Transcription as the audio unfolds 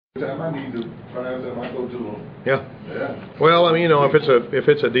Time I need to find them, I go to them. Yeah. Yeah. Well, I mean, you know, if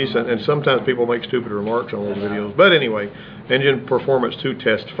it's a decent, and sometimes people make stupid remarks on those videos. But anyway, engine performance 2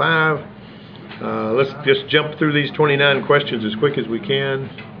 test 5. Let's just jump through these 29 questions as quick as we can.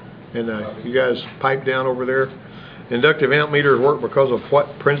 And you guys pipe down over there. Inductive amp meters work because of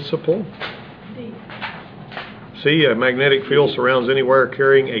what principle? C. A magnetic field surrounds any wire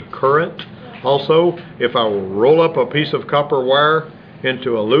carrying a current. Also, if I roll up a piece of copper wire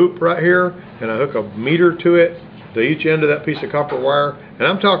into a loop right here and I hook a meter to it, to each end of that piece of copper wire, and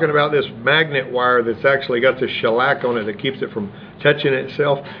I'm talking about this magnet wire that's actually got this shellac on it that keeps it from touching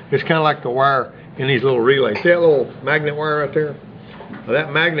itself. It's kind of like the wire in these little relays. See that little magnet wire right there? Now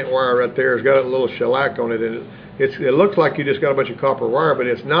that magnet wire right there has got a little shellac on it, and it looks like you just got a bunch of copper wire, but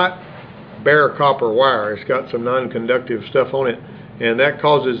it's not bare copper wire. It's got some non-conductive stuff on it, and that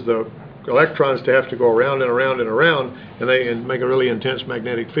causes the electrons to have to go around and around and around, and make a really intense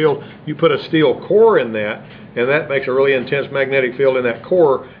magnetic field. You put a steel core in that, and that makes a really intense magnetic field in that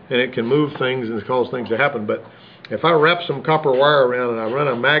core, and it can move things and cause things to happen. But if I wrap some copper wire around and I run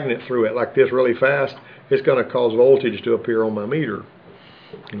a magnet through it like this really fast, it's going to cause voltage to appear on my meter.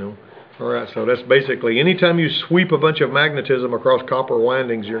 You know. All right, so that's basically, anytime you sweep a bunch of magnetism across copper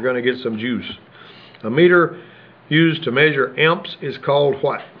windings, you're going to get some juice. A meter used to measure amps is called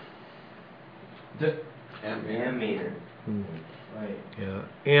what? Ammeter. Right. Yeah,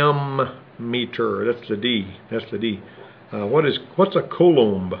 ammeter. That's the D. That's the D. What's a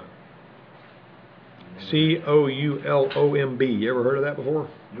coulomb? C-O-U-L-O-M-B. You ever heard of that before?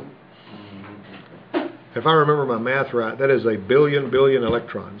 Nope. If I remember my math right, that is a billion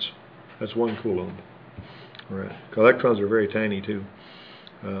electrons. That's 1 coulomb. All right. Electrons are very tiny too.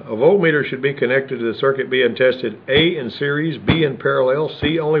 A voltmeter should be connected to the circuit being tested A in series, B in parallel,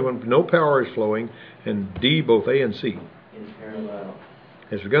 C only when no power is flowing, and D both A and C. In parallel.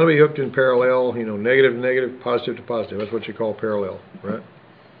 It's going to be hooked in parallel, you know, negative to negative, positive to positive. That's what you call parallel, right?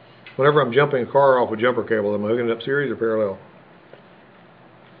 Whenever I'm jumping a car off a jumper cable, am I hooking it up series or parallel?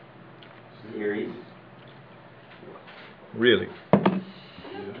 Series. Really?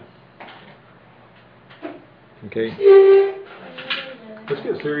 Okay. Let's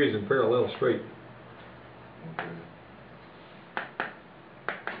get series and parallel straight.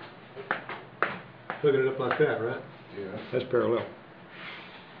 Hooking it up like that, right? Yeah. That's parallel.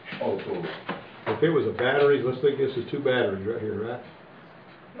 Oh, so. If it was a battery, let's think this is 2 batteries right here, right?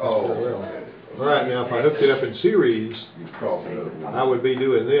 Oh. Parallel. All right, now if I hooked it up in series, You cross it up. I would be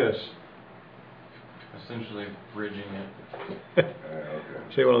doing this. Essentially bridging it. Okay.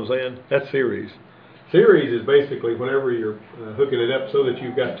 See what I'm saying? That's series. Series is basically whenever you're hooking it up so that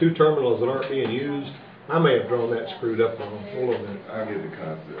you've got 2 terminals that aren't being used. I may have drawn that screwed up wrong. Hold on a minute. I get the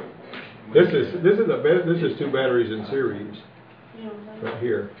concept. This is 2 batteries in series right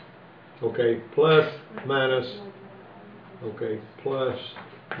here. Okay, plus, minus. Okay, plus,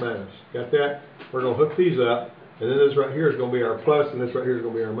 minus. Got that? We're going to hook these up, and then this right here is going to be our plus, and this right here is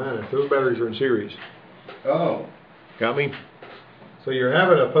going to be our minus. Those batteries are in series. Oh. Got me? So you're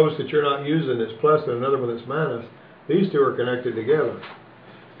having a post that you're not using that's plus and another one that's minus. These 2 are connected together.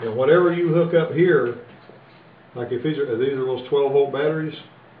 And whatever you hook up here, like if these are those 12 volt batteries,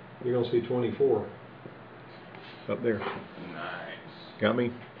 you're going to see 24 up there. Nice. Got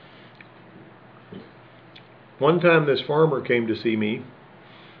me? One time this farmer came to see me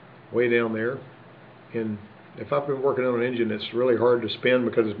way down there, and if I've been working on an engine that's really hard to spin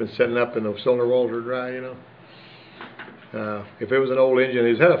because it's been setting up and the cylinder walls are dry, you know. If it was an old engine,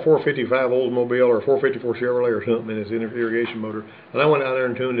 he's had a 455 Oldsmobile or a 454 Chevrolet or something in his irrigation motor, and I went out there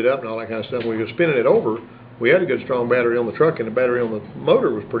and tuned it up and all that kind of stuff. When we were spinning it over, we had a good strong battery on the truck, and the battery on the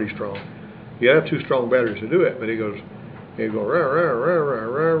motor was pretty strong. You have 2 strong batteries to do it, but he'd go rah rah rah rah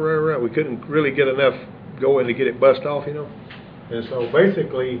rah rah rah. We couldn't really get enough going to get it bust off, you know. And so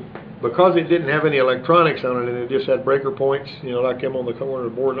basically, because it didn't have any electronics on it and it just had breaker points, you know, like them on the corner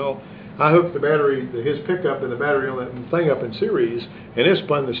of the board and all, I hooked the battery, his pickup and the battery on that thing up in series, and it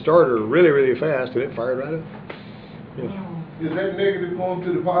spun the starter really fast, and it fired right up. Yeah. Is that negative going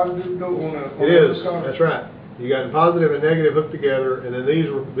to the positive though? It is. That's right. You got the positive and negative hooked together, and then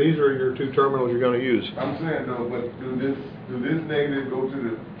these are your 2 terminals you're going to use. I'm saying though, but do this negative go to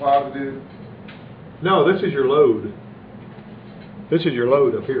the positive? No, this is your load. This is your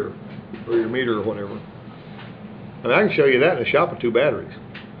load up here, or your meter or whatever. And I can show you that in the shop with 2 batteries.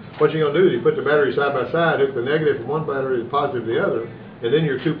 What you're going to do is you put the batteries side by side, hook the negative from one battery and positive to the other, and then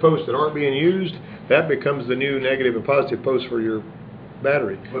your 2 posts that aren't being used, that becomes the new negative and positive posts for your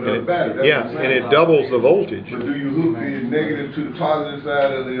battery. For And the it- battery, that's Yeah, what I'm and saying. it doubles the voltage. But do you hook the negative to the positive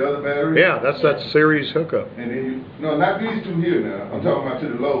side of the other battery? Yeah, that's series hookup. And then you, no, not these two here now, I'm talking about to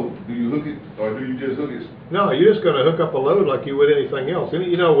the load. Do you hook it, or do you just hook it? No, you're just gonna hook up a load like you would anything else. And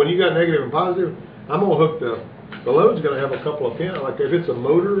you know, when you got negative and positive, I'm gonna hook the load's gonna have a couple of pins, like if it's a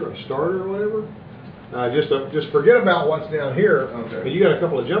motor, a starter or whatever. Just forget about what's down here. Okay. And you got a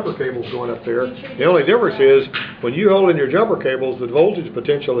couple of jumper cables going up there. The only difference is, when you hold in your jumper cables, the voltage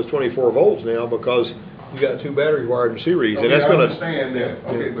potential is 24 volts now because you got two batteries wired in series. And Okay, that's I gonna. understand that.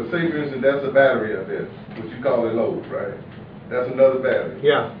 Okay, Yeah. but say for instance, that's a battery up there, what you call a load, right? That's another battery.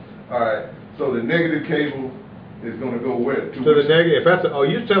 Yeah. All right, so the negative cable is gonna go where? To the negative, if that's,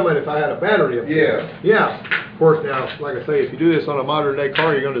 you're talking about if I had a battery up there. Yeah. Yeah, of course, now, like I say, if you do this on a modern day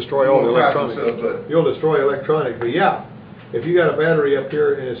car, you're gonna destroy all the You're gonna crack electronics. yourself, but- You'll destroy electronics, but yeah, if you got a battery up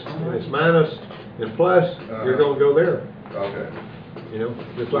here and it's minus and plus, you're gonna go there, Okay. you know,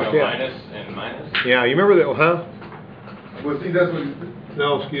 just So like that. minus and minus? Yeah, you remember that, huh? Well, see, that's what,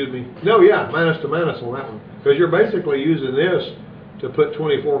 No, excuse me. No, yeah, minus to minus on that one, because you're basically using this to put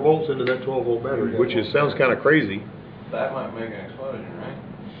 24 volts into that 12 volt battery, which sounds kinda crazy. That might make an explosion, right?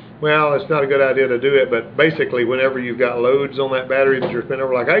 Well, it's not a good idea to do it, but basically whenever you've got loads on that battery that you're spinning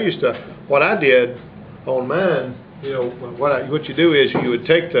over, like I used to, what I did on mine, you know, what you do is you would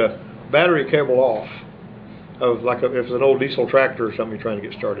take the battery cable off of, like, if it's an old diesel tractor or something you're trying to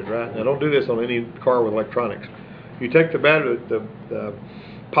get started, right? Now don't do this on any car with electronics. You take the battery, the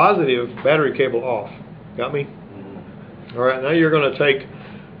positive battery cable off. Got me? All right, now you're gonna take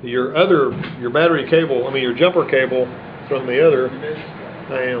your battery cable, your jumper cable from the other.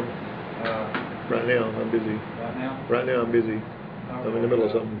 I am. Right now, I'm busy. Right now? Right now, I'm busy. I'm in the middle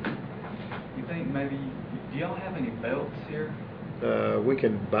of something. You think maybe, do y'all have any belts here? We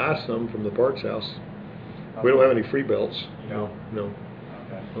can buy some from the parts house. We don't have any free belts. You don't? No.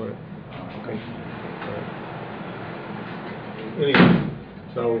 Okay. All right. Okay. All right. Anyway,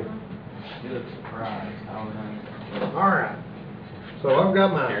 so, You look surprised. I was all right. So I've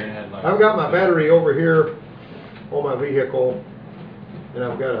got Karen had like- my battery over here on my vehicle, and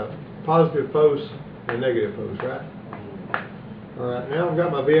I've got a positive post and a negative post, right? All right, now I've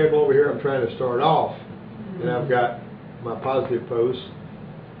got my vehicle over here, I'm trying to start off, and I've got my positive post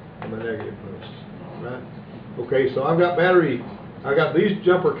and my negative post, right? Okay, so I've got these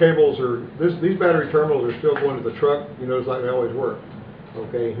jumper cables, these battery terminals are still going to the truck, you know, it's like they always work.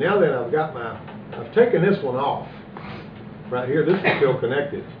 Okay, now then I've taken this one off. Right here, this is still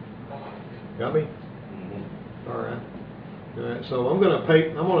connected. Got me? All right. All right, so I'm gonna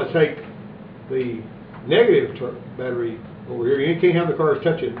take the negative battery over here. You can't have the cars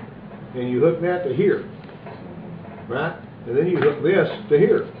touching, and you hook that to here, right? And then you hook this to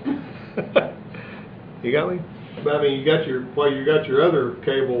here. You got me? But you got your other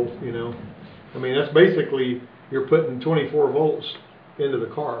cable, you know. That's basically you're putting 24 volts into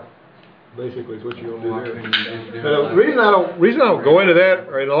the car. Basically, is what you're gonna do there. The reason I don't go into that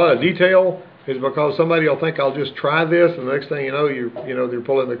or in a lot of detail is because somebody will think I'll just try this, and the next thing you know, they're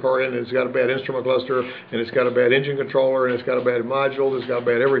pulling the car in, and it's got a bad instrument cluster, and it's got a bad engine controller, and it's got a bad module, it's got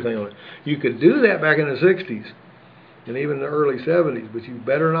bad everything on it. You could do that back in the 60s, and even the early 70s, but you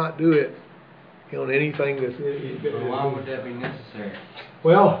better not do it on anything that's... Why would that be necessary?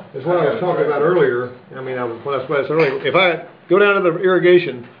 Well, it's what I was talking about earlier. When I said earlier, if I go down to the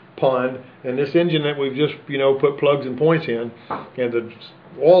irrigation pond, and this engine that we've just, put plugs and points in, and the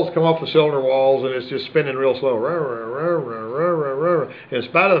walls come off the cylinder walls, and it's just spinning real slow. In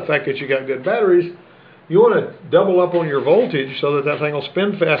spite of the fact that you got good batteries, you want to double up on your voltage so that thing will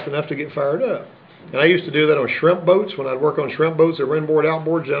spin fast enough to get fired up. And I used to do that on shrimp boats. When I'd work on shrimp boats, or inboard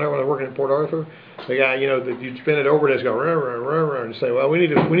outboards down there when I was working in Port Arthur, the guy, that you'd spin it over and it's go and say, well, we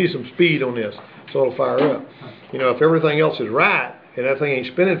need some speed on this so it'll fire up. If everything else is right and that thing ain't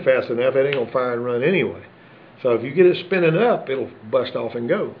spinning fast enough, it ain't gonna fire and run anyway. So if you get it spinning up, it'll bust off and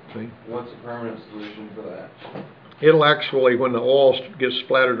go. See? What's a permanent solution for that? It'll actually, when the oil gets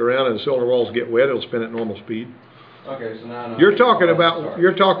splattered around and the cylinder walls get wet, it'll spin at normal speed. Okay, so now I know. You're talking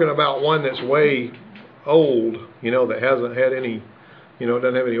about one that's way old, that hasn't had any,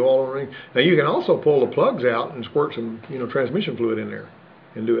 doesn't have any oil or anything. Now you can also pull the plugs out and squirt some, transmission fluid in there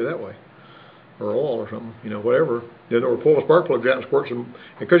and do it that way. Or oil or something, whatever. Then or pull the spark plugs out and squirt some,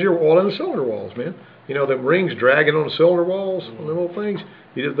 because you're oiling the cylinder walls, man. Them rings dragging on the cylinder walls, on them little things,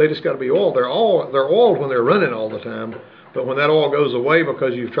 they just got to be oiled. They're oiled when they're running all the time. But when that oil goes away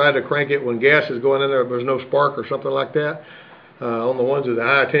because you've tried to crank it when gas is going in there's no spark or something like that, on the ones with the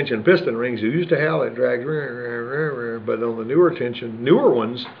high tension piston rings, you used to have it drags, but on the newer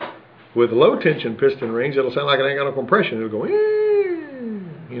ones with low tension piston rings, it'll sound like it ain't got no compression. It'll go,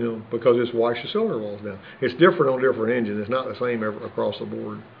 because it's washed the cylinder walls down. It's different on different engines. It's not the same across the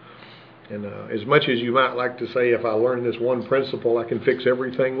board. And as much as you might like to say, if I learn this one principle, I can fix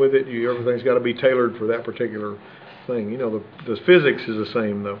everything with it, everything's got to be tailored for that particular thing. You know, the physics is the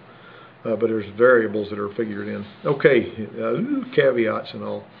same, though, but there's variables that are figured in. Okay, caveats and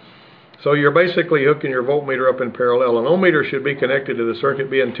all. So you're basically hooking your voltmeter up in parallel. An ohmmeter should be connected to the circuit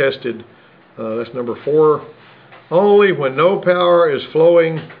being tested. That's number 4. Only when no power is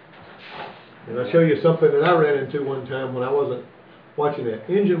flowing. And I'll show you something that I ran into one time when I wasn't watching that.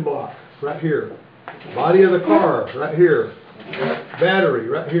 Engine block right here. Body of the car right here. Battery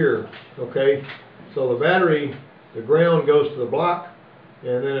right here. Okay. So the battery, the ground goes to the block,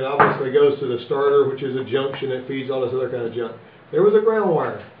 and then it obviously goes to the starter, which is a junction that feeds all this other kind of junk. There was a ground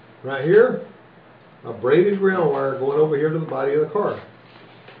wire right here. A braided ground wire going over here to the body of the car.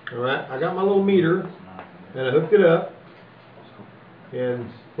 Alright, I got my little meter, and I hooked it up, and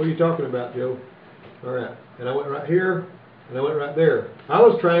what are you talking about, Joe? Alright, and I went right here, and I went right there. I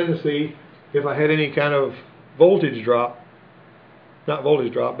was trying to see if I had any kind of voltage drop, not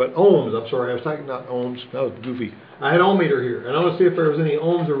voltage drop, but ohms, I'm sorry, I was talking not ohms, that was goofy. I had ohmmeter here, and I want to see if there was any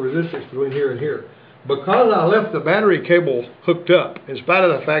ohms or resistance between here and here. Because I left the battery cable hooked up, in spite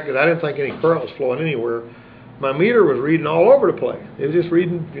of the fact that I didn't think any current was flowing anywhere, my meter was reading all over the place. It was just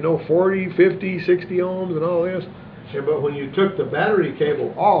reading, 40, 50, 60 ohms and all this. But when you took the battery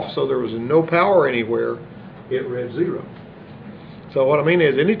cable off so there was no power anywhere, it read 0. So what I mean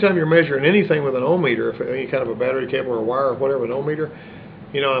is, anytime you're measuring anything with an ohmmeter, if any kind of a battery cable or wire or whatever, an ohmmeter,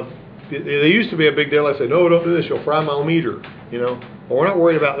 there used to be a big deal. I said, no, don't do this, you'll fry my ohmmeter, Well, we're not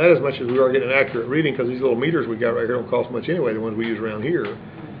worried about that as much as we are getting an accurate reading, because these little meters we got right here don't cost much anyway, the ones we use around here.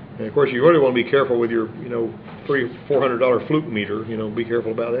 And of course, you really want to be careful with your, $300-400 fluke meter. Be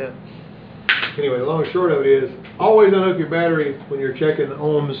careful about that. Anyway, the long and short of it is, always unhook your battery when you're checking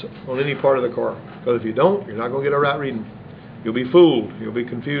ohms on any part of the car. Because if you don't, you're not going to get a right reading. You'll be fooled. You'll be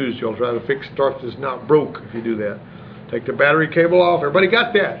confused. You'll try to start this not broke if you do that. Take the battery cable off. Everybody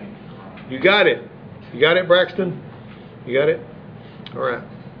got that? You got it. You got it, Braxton? You got it? All right.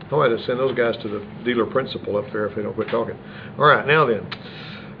 I'm going to send those guys to the dealer principal up there if they don't quit talking. All right, now then.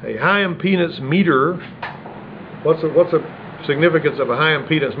 A high impedance meter, what's the significance of a high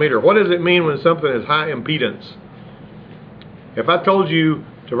impedance meter? What does it mean when something is high impedance? If I told you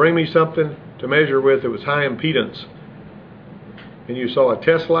to bring me something to measure with that was high impedance, and you saw a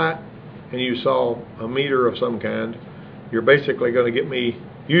test light, and you saw a meter of some kind, you're basically going to get me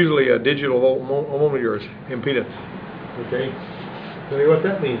usually a digital voltmeter's impedance. Okay? Tell you what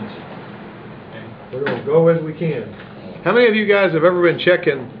that means. We're going to go as we can. How many of you guys have ever been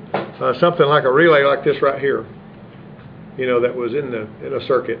checking something like a relay like this right here? That was in a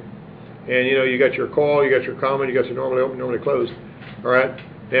circuit. And you got your coil, you got your common, you got your normally open, normally closed. All right?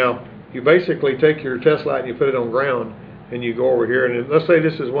 Now, you basically take your test light and you put it on ground, and you go over here, and let's say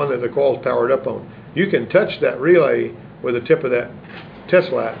this is one that the coil's powered up on. You can touch that relay with the tip of that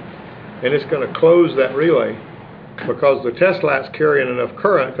test light, and it's going to close that relay, because the test light's carrying enough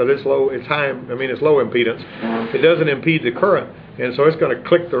current, because it's low impedance. It doesn't impede the current, and so it's going to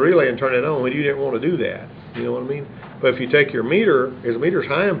click the relay and turn it on when you didn't want to do that. You know what I mean? But if you take your meter, his meter's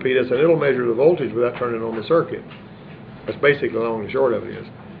high impedance, and it'll measure the voltage without turning on the circuit. That's basically the long and short of it is.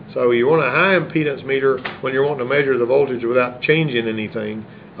 So you want a high impedance meter when you're wanting to measure the voltage without changing anything.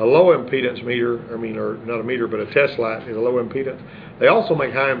 A low impedance meter, or not a meter, but a test light is a low impedance. They also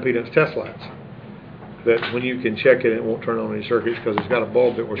make high impedance test lights that when you can check it won't turn on any circuits, because it's got a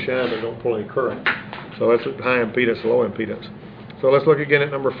bulb that will shine but don't pull any current. So that's a high impedance, low impedance. So let's look again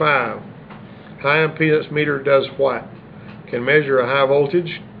at number 5. High impedance meter does what? Can measure a high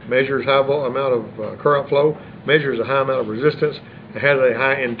voltage, measures high amount of current flow, measures a high amount of resistance, and has a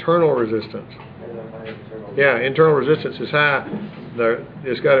high internal resistance. Yeah, internal resistance is high.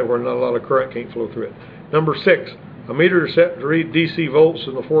 It's got it where not a lot of current can't flow through it. Number 6. A meter is set to read DC volts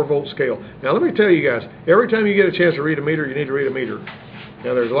in the 4-volt scale. Now let me tell you guys, every time you get a chance to read a meter, you need to read a meter.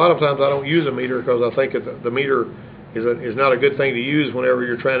 Now there's a lot of times I don't use a meter because I think that the meter is not a good thing to use whenever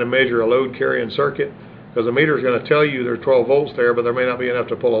you're trying to measure a load carrying circuit, because the meter is going to tell you there's 12 volts there, but there may not be enough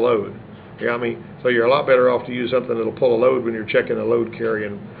to pull a load. You got me? So you're a lot better off to use something that'll pull a load when you're checking a load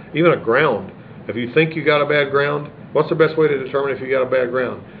carrying, even a ground. If you think you got a bad ground, what's the best way to determine if you got a bad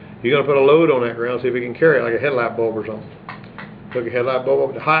ground? You're going to put a load on that ground, see if it can carry it, like a headlight bulb or something. Hook a headlight bulb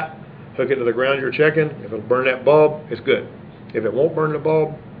up to hot, hook it to the ground you're checking. If it'll burn that bulb, it's good. If it won't burn the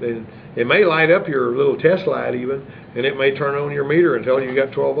bulb, then it may light up your little test light even, and it may turn on your meter and tell you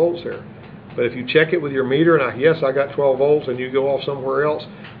got 12 volts there. But if you check it with your meter, and yes, I got 12 volts, and you go off somewhere else,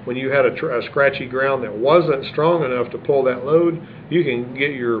 when you had a scratchy ground that wasn't strong enough to pull that load, you can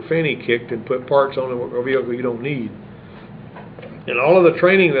get your fanny kicked and put parts on a vehicle you don't need. And all of the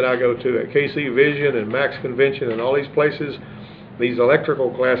training that I go to at KC Vision and Max Convention and all these places, these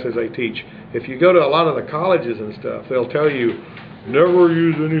electrical classes they teach, if you go to a lot of the colleges and stuff, they'll tell you, never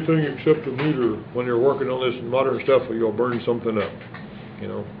use anything except a meter when you're working on this modern stuff or you'll burn something up. You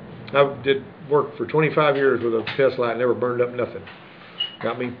know, I did work for 25 years with a test light, never burned up nothing.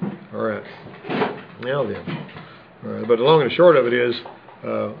 Got me? All right. Now then. All right. But the long and short of it is,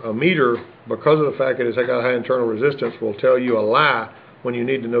 a meter, because of the fact that it's got high internal resistance, will tell you a lie when you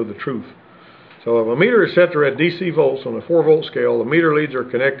need to know the truth. So if a meter is set to read DC volts on a 4-volt scale, the meter leads are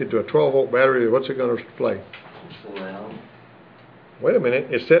connected to a 12-volt battery. What's it going to play? Wait a minute.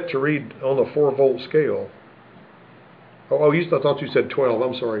 It's set to read on the 4-volt scale. Oh, I thought you said 12.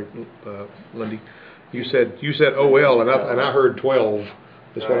 I'm sorry, Lindy. You said OL, and I heard 12.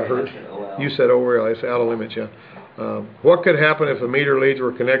 That's what I heard. You said OL. It's out of limits, yeah. What could happen if the meter leads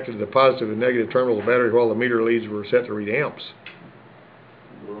were connected to the positive and negative terminals of the battery while the meter leads were set to read amps?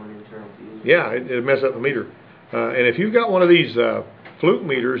 Yeah, it'd mess up the meter. And if you've got one of these fluke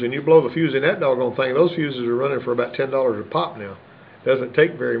meters and you blow the fuse in that doggone thing, those fuses are running for about $10 a pop now. It doesn't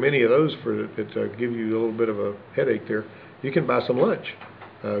take very many of those for it to give you a little bit of a headache there. You can buy some lunch,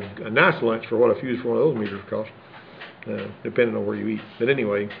 a nice lunch for what a fuse for one of those meters costs, depending on where you eat. But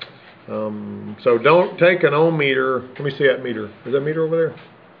anyway, so don't take an ohm meter. Let me see that meter. Is that a meter over there?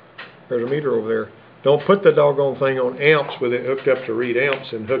 There's a meter over there. Don't put the doggone thing on amps with it hooked up to read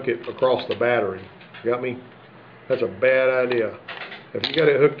amps and hook it across the battery. Got me? That's a bad idea. If you got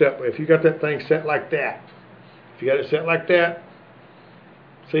it hooked up, if you got that thing set like that, if you got it set like that,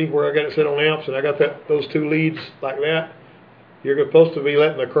 see where I got it set on amps and I got those two leads like that, you're supposed to be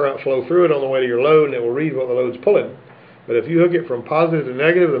letting the current flow through it on the way to your load, and it will read what the load's pulling. But if you hook it from positive to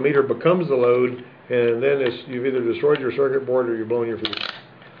negative, the meter becomes the load, and then you've either destroyed your circuit board or you're blowing your fuse.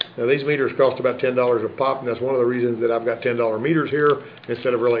 Now these meters cost about $10 a pop, and that's one of the reasons that I've got $10 meters here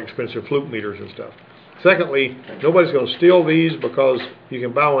instead of really expensive fluke meters and stuff. Secondly, nobody's going to steal these because you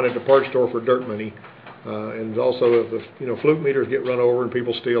can buy one at the parts store for dirt money. And also, if the fluke meters get run over and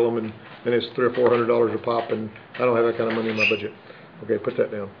people steal them, and it's $300 or $400 a pop, and I don't have that kind of money in my budget. Okay, put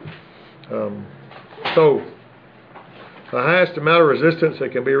that down. So the highest amount of resistance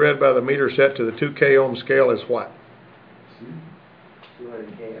that can be read by the meter set to the 2K ohm scale is what?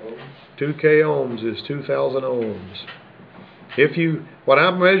 200K ohms. 2K ohms is 2,000 ohms. When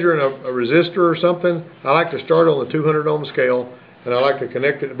I'm measuring a resistor or something, I like to start on the 200 ohm scale, and I like to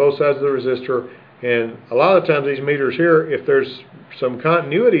connect it to both sides of the resistor. And a lot of times these meters here, if there's some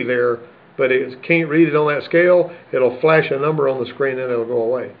continuity there, but it can't read it on that scale, it'll flash a number on the screen and it'll go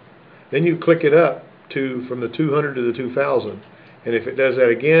away. Then you click it up from the 200 to the 2000. And if it does that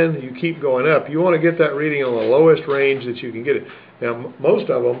again, you keep going up. You want to get that reading on the lowest range that you can get it. Now, most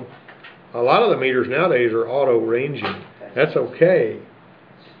of them, a lot of the meters nowadays are auto ranging. That's okay.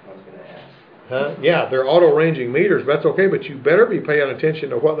 I was going to ask. Huh? Yeah, they're auto ranging meters, but that's okay. But you better be paying attention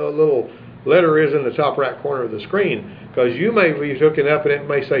to what the little letter is in the top right corner of the screen, because you may be hooking up and it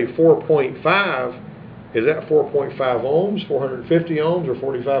may say 4.5. Is that 4.5 ohms, 450 ohms, or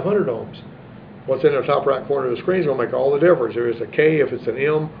 4,500 ohms? What's in the top right corner of the screen is going to make all the difference. If it's a K, if it's an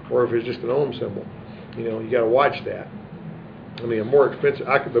M, or if it's just an ohm symbol. You got to watch that. I mean, a more expensive,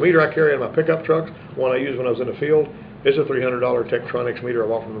 the meter I carry in my pickup trucks, one I used when I was in the field, is a $300 Tektronix meter I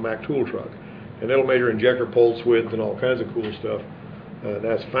bought from the Mack tool truck. And it'll measure injector pulse width and all kinds of cool stuff.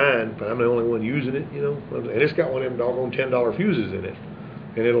 That's fine, but I'm the only one using it, And it's got one of them doggone $10 fuses in it.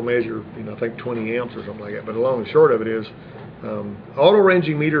 And it'll measure, I think 20 amps or something like that. But the long and short of it is, auto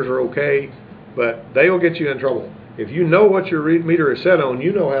ranging meters are okay, but they will get you in trouble. If you know what your meter is set on,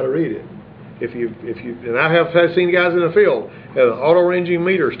 you know how to read it. And I have seen guys in the field have an auto ranging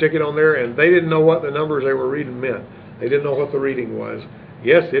meter, stick it on there, and they didn't know what the numbers they were reading meant. They didn't know what the reading was.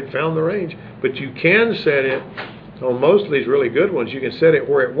 Yes, it found the range, but you can set it on most of these really good ones. You can set it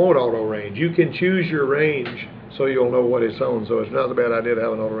where it won't auto range. You can choose your range so you'll know what it's on. So it's not a bad idea to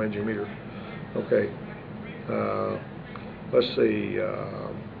have an auto ranging meter. Okay. Let's see.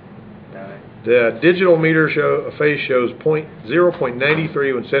 The digital meter phase shows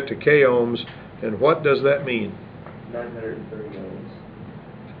 0.93 when set to K ohms. And what does that mean? 930 ohms.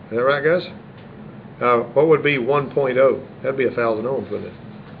 Is that right, guys? What would be 1.0? That'd be 1,000 ohms, wouldn't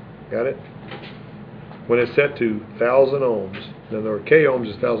it? Got it? When it's set to 1,000 ohms, then the K ohms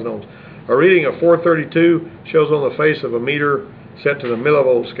is 1,000 ohms. A reading of 432 shows on the face of a meter set to the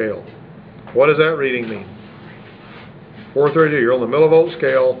millivolt scale. What does that reading mean? 432, you're on the millivolt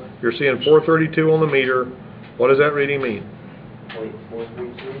scale, you're seeing 432 on the meter. What does that reading mean?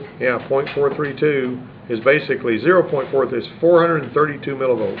 0.432? Yeah, 0.432 is basically 0.4, is 432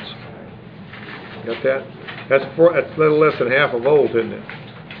 millivolts. Got that? That's a little less than half a volt, isn't it?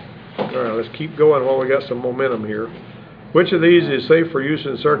 Alright, let's keep going while we got some momentum here. Which of these is safe for use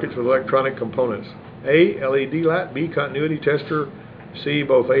in circuits with electronic components? A, LED light, B, continuity tester, C,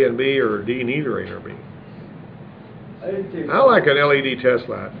 both A and B, or D, neither A nor B? I like an LED test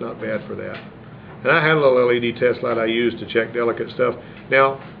light, not bad for that. And I had a little LED test light I used to check delicate stuff.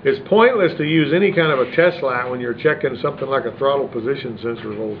 Now, it's pointless to use any kind of a test light when you're checking something like a throttle position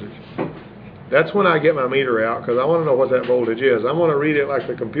sensor voltage. That's when I get my meter out, because I want to know what that voltage is. I want to read it like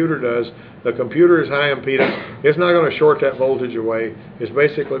the computer does. The computer is high impedance. It's not going to short that voltage away. It's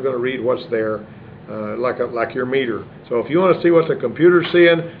basically going to read what's there, like your meter. So if you want to see what the computer's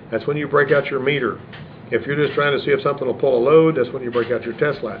seeing, that's when you break out your meter. If you're just trying to see if something will pull a load, that's when you break out your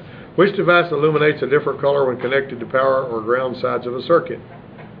test light. Which device illuminates a different color when connected to power or ground sides of a circuit?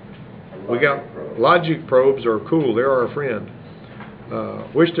 We got logic probes are cool. They're our friend.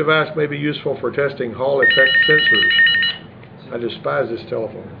 Which device may be useful for testing Hall effect sensors? I despise this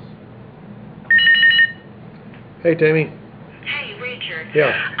telephone. Hey, Tammy. Hey, Richard.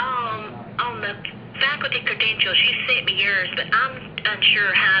 Yeah. On the faculty credentials, you sent me yours, but I'm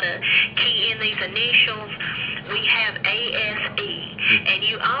unsure how to key in these initials. We have ASE, and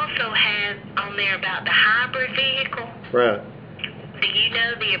you also have on there about the hybrid vehicle. Right. Do you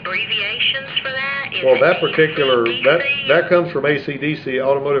know the abbreviations for that? Is Well, it that particular, ACDC? that comes from ACDC,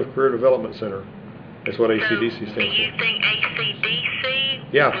 Automotive Career Development Center. That's what ACDC stands So, do you for. think ACDC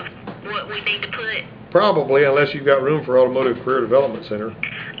Yeah. is what we need to put? Probably, unless you've got room for Automotive Career Development Center.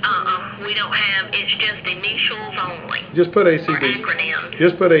 We don't have, it's just initials only. Just put Or ACDC. acronyms.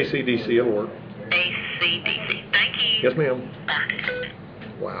 Just put ACDC, it'll work. ACDC. Thank you. Yes, ma'am. Bye.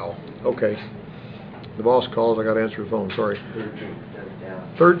 Wow. Okay. The boss calls, I gotta answer the phone, sorry. 13.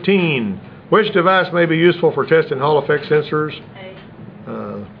 13. Which device may be useful for testing Hall effect sensors?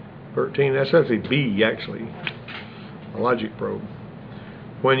 13, that's actually B, actually. A logic probe.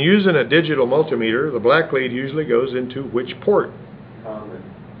 When using a digital multimeter, the black lead usually goes into which port? Common.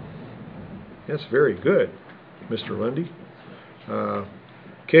 That's very good, Mr. Lundy.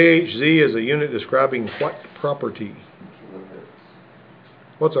 KHZ is a unit describing what property? Kilohertz.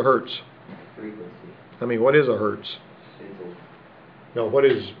 What's a hertz? Frequency. I mean, what is a hertz? It's No, what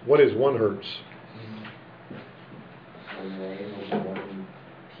is 1 hertz? one wave over one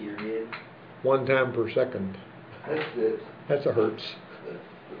period. 1 time per second. That's it. That's a hertz.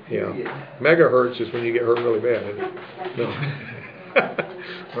 The Yeah. period. Megahertz is when you get hurt really bad, isn't it? No.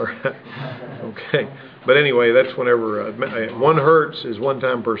 All right. Okay. But anyway, that's whenever 1 hertz is 1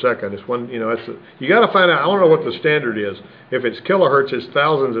 time per second. It's one. That's you got to find out. I want to know what the standard is. If it's kilohertz, it's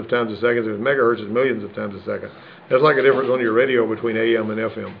thousands of times a second. If it's megahertz, it's millions of times a second. There's like a difference on your radio between AM and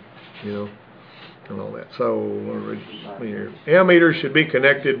FM, and all that. So ammeters should be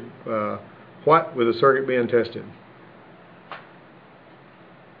connected. What with the circuit being tested?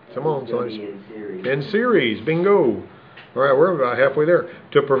 Come on, It's gonna be somebody. in series. In series, bingo. All right, we're about halfway there.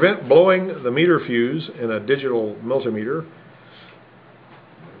 To prevent blowing the meter fuse in a digital multimeter,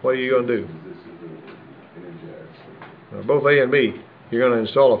 what are you going to do? This is energized. Both A and B. You're going to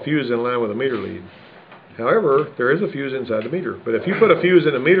install a fuse in line with a meter lead. However, there is a fuse inside the meter. But if you put a fuse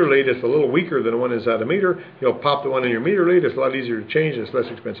in a meter lead that's a little weaker than the one inside the meter, you'll pop the one in your meter lead. It's a lot easier to change and it's less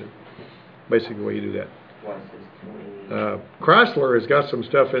expensive. Basically the way you do that. Twice as 20. Chrysler has got some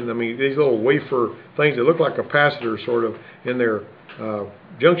stuff in, these little wafer things that look like capacitors sort of in their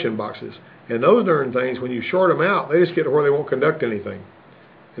junction boxes. And those darn things, when you short them out, they just get to where they won't conduct anything.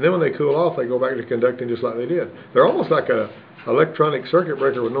 And then when they cool off, they go back to conducting just like they did. They're almost like a electronic circuit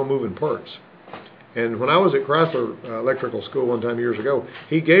breaker with no moving parts. And when I was at Chrysler Electrical School one time years ago,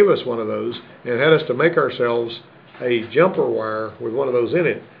 he gave us one of those and had us to make ourselves a jumper wire with one of those in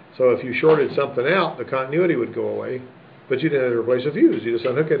it. So if you shorted something out, the continuity would go away, but you didn't have to replace a fuse. You just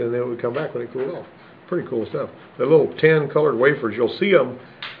unhook it and then it would come back when it cooled off. Pretty cool stuff. The little tan colored wafers, you'll see them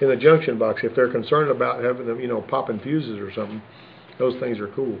in the junction box if they're concerned about having them, popping fuses or something. Those things are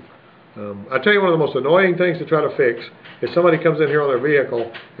cool. I tell you, one of the most annoying things to try to fix is somebody comes in here on their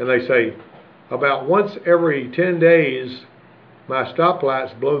vehicle and they say, about once every 10 days, my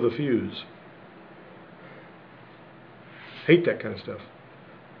stoplights blow the fuse. Hate that kind of stuff.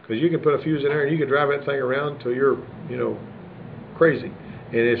 Because you can put a fuse in there and you can drive that thing around till you're, crazy.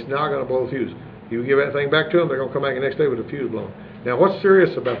 And it's not going to blow the fuse. You give that thing back to them, they're going to come back the next day with the fuse blown. Now, what's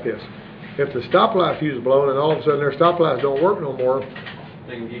serious about this? If the stoplight fuse is blown and all of a sudden their stoplights don't work no more,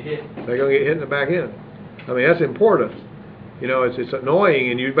 They can get hit. they're going to get hit in the back end. That's important. You know, it's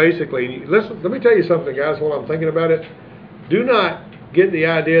annoying, and you basically, listen, let me tell you something, guys, while I'm thinking about it. Do not get the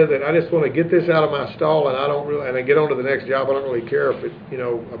idea that I just want to get this out of my stall and and I get on to the next job. I don't really care if it, you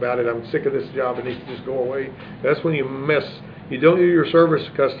know, about it. I'm sick of this job. It needs to just go away. That's when you you don't do your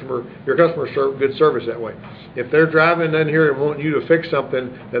customer good service that way. If they're driving in here and wanting you to fix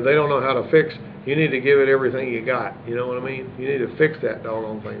something that they don't know how to fix, you need to give it everything you got. You know what I mean? You need to fix that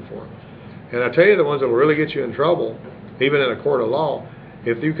doggone thing for them. And I tell you, the ones that will really get you in trouble, even in a court of law,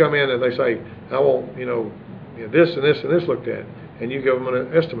 if you come in and they say, I want, you know, this and this and this looked at, and you give them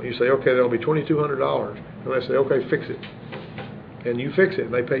an estimate, you say, okay, that'll be $2,200, and they say, okay, fix it. And you fix it,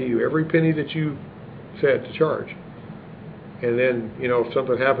 and they pay you every penny that you said to charge. And then, you know, if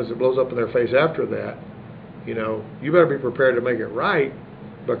something happens that blows up in their face after that, you know, you better be prepared to make it right,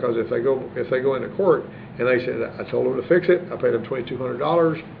 because if they go into court and they say, I told them to fix it, I paid them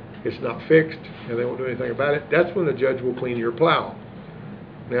 $2,200, it's not fixed, and they won't do anything about it, that's when the judge will clean your plow.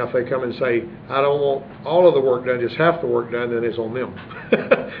 Now, if they come and say, I don't want all of the work done, just half the work done, then it's on them.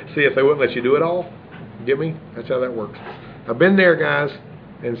 See, if they wouldn't let you do it all, get me? That's how that works. I've been there, guys,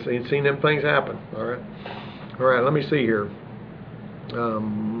 and seen them things happen. All right, let me see here. Let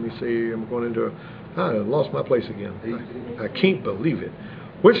me see, I'm going into I lost my place again. I can't believe it.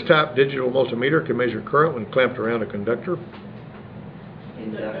 Which type digital multimeter can measure current when clamped around a conductor?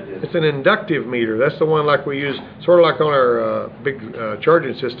 Inductive. It's an inductive meter. That's the one like we use, sort of like on our big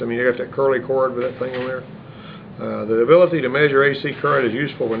charging system. You got that curly cord with that thing on there. The ability to measure AC current is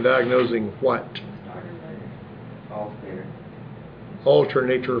useful when diagnosing what? Alternator.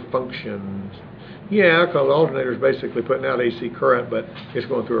 Alternator functions. Yeah, because the alternator is basically putting out AC current, but it's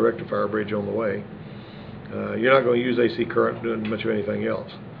going through a rectifier bridge on the way. You're not going to use AC current doing much of anything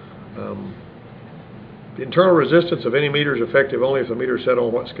else. The internal resistance of any meter is effective only if the meter is set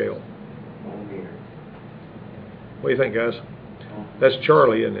on what scale? Ohm meter. What do you think, guys? That's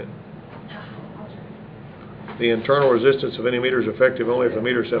Charlie, isn't it? The internal resistance of any meter is effective only if the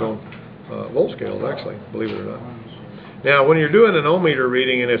meter is set on volt scales, actually, believe it or not. Now, when you're doing an ohm meter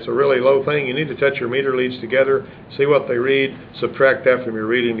reading and it's a really low thing, you need to touch your meter leads together, see what they read, subtract that from your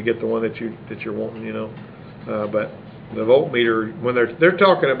reading to get the one that you're wanting, you know. But the voltmeter, when they're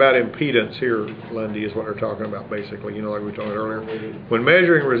talking about impedance here, Lundy, is what they're talking about basically, you know, like we were talking earlier. When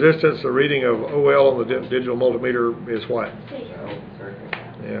measuring resistance, the reading of OL on the digital multimeter is what?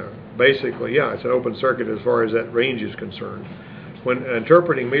 Yeah, basically, yeah, it's an open circuit as far as that range is concerned. When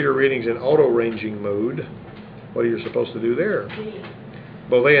interpreting meter readings in auto ranging mode, what are you supposed to do there?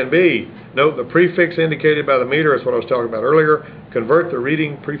 Both A and B. Note the prefix indicated by the meter, is what I was talking about earlier. Convert the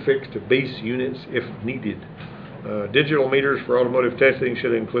reading prefix to base units if needed. Digital meters for automotive testing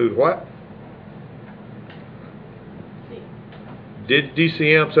should include what? DC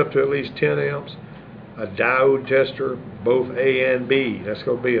amps up to at least 10 amps. A diode tester, both A and B. That's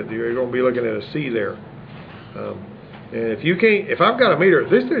going to be it. You're going to be looking at a C there. And if I've got a meter,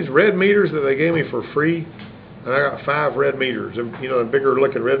 these red meters that they gave me for free, and I got 5 red meters, and you know the bigger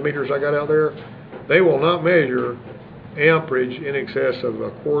looking red meters I got out there, they will not measure amperage in excess of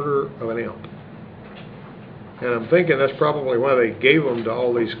 1/4 of an amp. And I'm thinking that's probably why they gave them to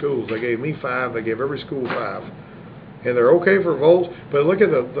all these schools. They gave me 5, they gave every school 5. And they're okay for volts, but look at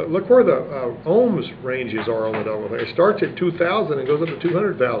look where the ohms ranges are on the double thing. It starts at 2,000 and goes up to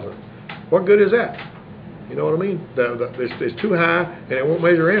 200,000. What good is that? You know what I mean? It's too high and it won't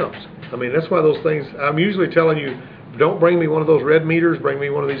measure amps. I mean, that's why those things, I'm usually telling you, don't bring me one of those red meters, bring me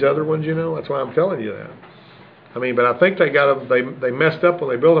one of these other ones, you know. That's why I'm telling you that. I mean, but I think they got them, they messed up when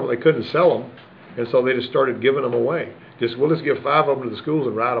they built them, they couldn't sell them. And so they just started giving them away. We'll just give 5 of them to the schools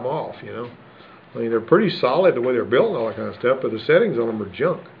and write them off, you know. I mean, they're pretty solid the way they're built and all that kind of stuff, but the settings on them are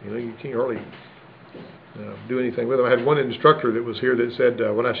junk. You know, you can't hardly do anything with them. I had one instructor that was here that said,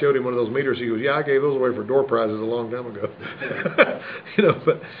 when I showed him one of those meters, he goes, yeah, I gave those away for door prizes a long time ago. You know,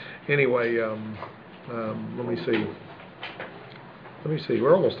 but anyway, let me see.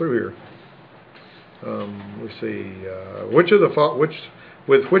 We're almost through here. Let's see.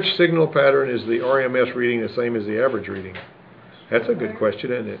 With which signal pattern is the RMS reading the same as the average reading? That's a good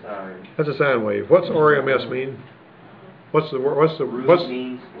question, isn't it? That's a sine wave. What's RMS mean? What's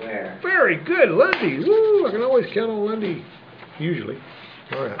Mean square. Very good, Lundy. Woo! I can always count on Lundy. Usually.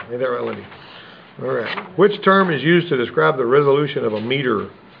 All right. Ain't that right, Lundy? All right. Which term is used to describe the resolution of a meter?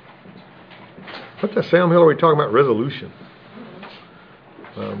 What the Sam Hill are we talking about? Resolution.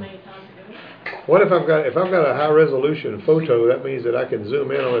 What if I've got a high resolution photo? That means that I can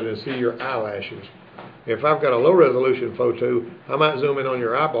zoom in on it and see your eyelashes. If I've got a low resolution photo, I might zoom in on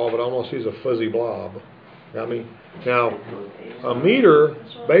your eyeball, but almost sees a fuzzy blob. Got me? Now, a meter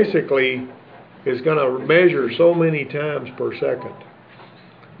basically is gonna measure so many times per second.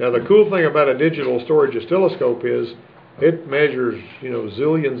 Now, the cool thing about a digital storage oscilloscope is it measures,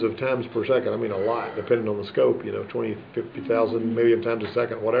 zillions of times per second. I mean, a lot, depending on the scope, 20, 50,000, million times a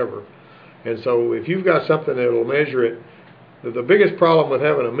second, whatever. And so if you've got something that'll measure it, the biggest problem with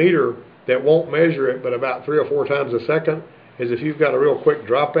having a meter that won't measure it but about 3 or 4 times a second is if you've got a real quick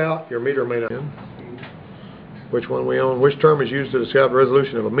dropout, your meter may not. Which one we own? Which term is used to describe the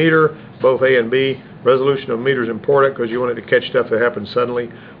resolution of a meter? Both A and B. Resolution of a meter is important because you want it to catch stuff that happens suddenly.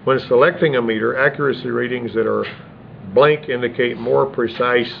 When selecting a meter, accuracy readings that are blank indicate more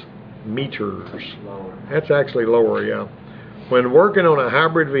precise meters. Lower. That's actually lower, yeah. When working on a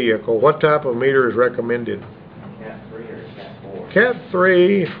hybrid vehicle, what type of meter is recommended? Cat 3 or Cat 4? Cat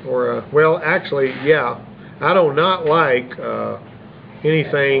 3 or, well, actually, yeah. I do not like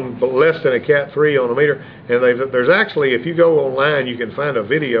anything but less than a Cat 3 on a meter. And there's actually, if you go online, you can find a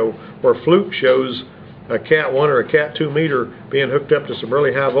video where Fluke shows a Cat 1 or a Cat 2 meter being hooked up to some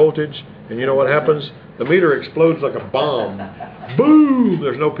really high voltage. And you know what happens? The meter explodes like a bomb. Boom!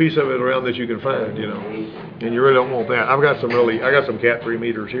 There's no piece of it around that you can find, And you really don't want that. I got some Cat 3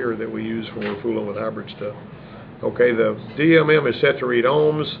 meters here that we use when we're fooling with hybrid stuff. Okay, the DMM is set to read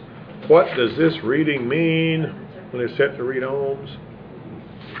ohms. What does this reading mean when it's set to read ohms?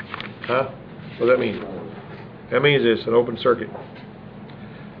 Huh? What does that mean? That means it's an open circuit.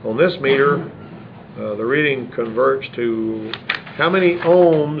 On this meter, the reading converts to, how many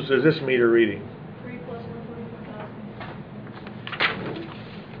ohms is this meter reading? 3 plus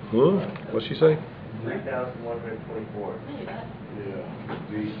 144,000. Huh? What's she say? 3,124. Yeah.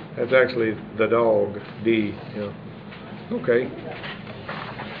 D. That's actually the dog, D. Yeah. Okay.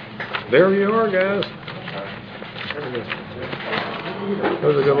 There you are, guys. That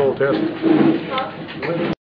was a good little test.